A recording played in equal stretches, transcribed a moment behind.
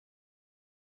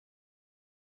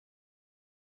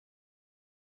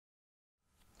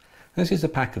This is a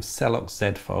pack of Celox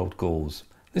Z Fold gauze.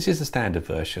 This is the standard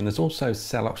version. There's also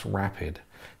Celox Rapid.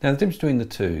 Now the difference between the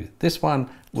two, this one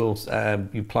will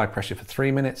you apply pressure for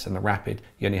 3 minutes, and the Rapid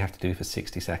you only have to do for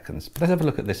 60 seconds. But let's have a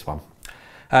look at this one.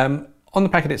 On the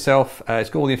packet itself, it's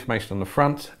got all the information on the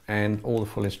front and all the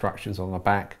full instructions on the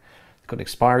back. It's got an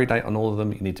expiry date on all of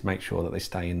them. You need to make sure that they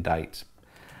stay in date.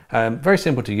 Very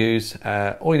simple to use.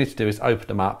 All you need to do is open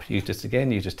them up. You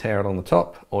just tear it on the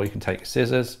top, or you can take your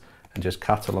scissors and just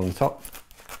cut along the top.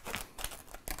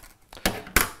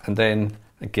 And then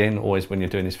again, always when you're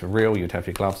doing this for real, you'd have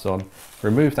your gloves on.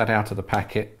 Remove that out of the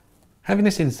packet. Having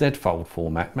this in Z Fold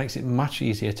format makes it much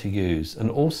easier to use,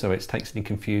 and also it takes any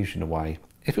confusion away.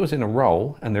 If it was in a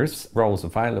roll, and there is rolls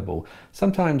available,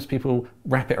 sometimes people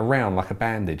wrap it around like a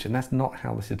bandage, and that's not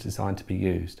how this is designed to be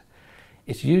used.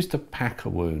 It's used to pack a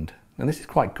wound, and this is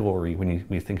quite gory when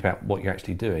you think about what you're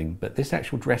actually doing, but this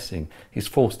actual dressing is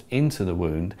forced into the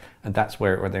wound, and that's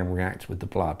where it will then react with the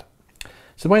blood.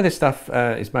 So the way this stuff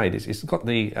is made is it's got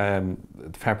the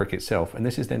fabric itself, and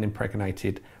this is then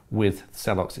impregnated with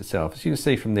Celox itself. As you can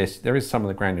see from this, there is some of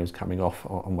the granules coming off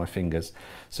on my fingers.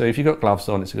 So if you've got gloves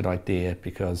on, it's a good idea,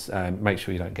 because make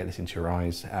sure you don't get this into your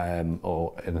eyes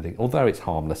or anything. Although it's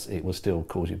harmless, it will still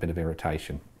cause you a bit of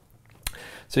irritation.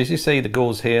 So as you see, the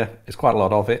gauze here, there's quite a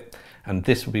lot of it, and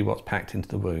this will be what's packed into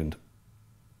the wound.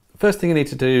 First thing you need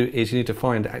to do is you need to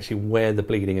find actually where the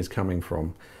bleeding is coming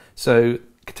from. So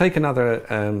take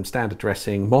another standard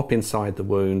dressing, mop inside the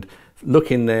wound, look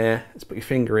in there, let's put your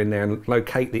finger in there and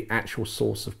locate the actual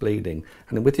source of bleeding.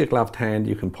 And then with your gloved hand,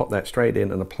 you can pop that straight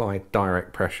in and apply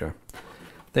direct pressure.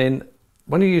 Then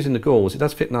when you're using the gauze, it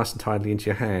does fit nice and tidily into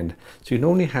your hand. So you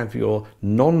normally have your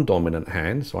non-dominant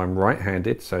hand, so I'm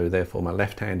right-handed, so therefore my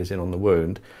left hand is in on the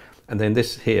wound. And then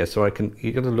this here, so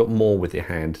you've got to look more with your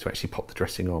hand to actually pop the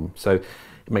dressing on. So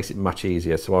it makes it much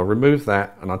easier. So I'll remove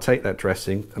that and I'll take that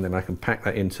dressing, and then I can pack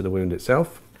that into the wound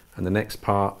itself, and the next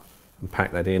part, and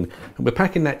pack that in. And we're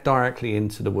packing that directly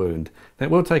into the wound. Now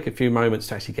it will take a few moments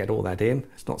to actually get all that in.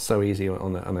 It's not so easy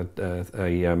on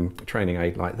a training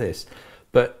aid like this.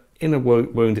 But in a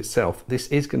wound itself, this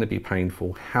is going to be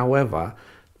painful. However,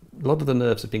 a lot of the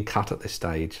nerves have been cut at this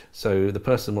stage. So the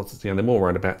person wants to, they're more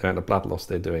worried about the blood loss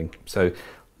they're doing. So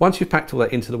once you've packed all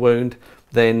that into the wound,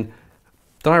 then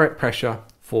direct pressure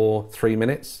for 3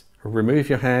 minutes. Remove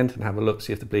your hand and have a look,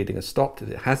 see if the bleeding has stopped. If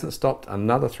it hasn't stopped,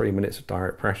 another 3 minutes of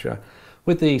direct pressure.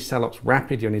 With the Celox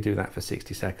Rapid, you only do that for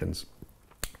 60 seconds.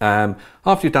 After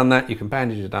you've done that, you can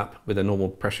bandage it up with a normal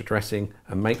pressure dressing,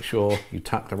 and make sure you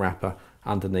tuck the wrapper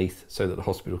underneath so that the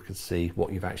hospital can see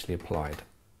what you've actually applied.